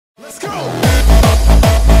Let's go!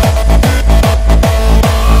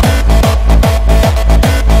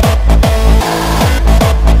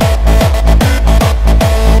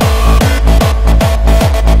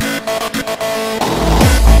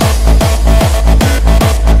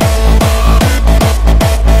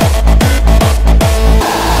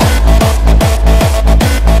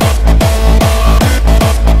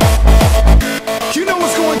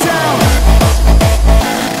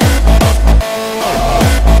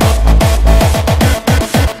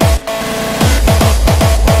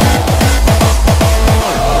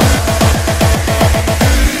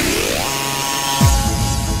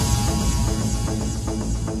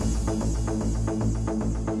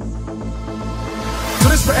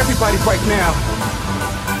 For everybody right now.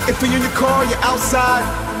 If you're in your car, you're outside,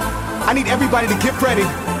 I need everybody to get ready.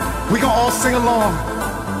 We gonna all sing along,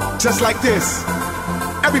 just like this.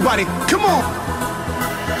 Everybody, come on.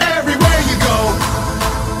 Everywhere you go,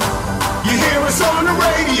 you hear us on the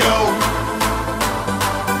radio.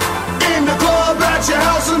 In the club, at your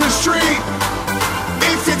house, on the street.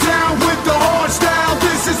 If you're down with the hardstyle,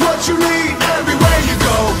 this is what you need. Everywhere you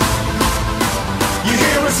go, you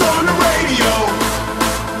hear us on the radio.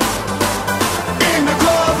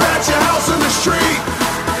 Your house on the street,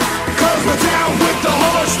 'cause we're down with the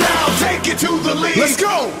hardstyle. Take it to the lead. Let's go.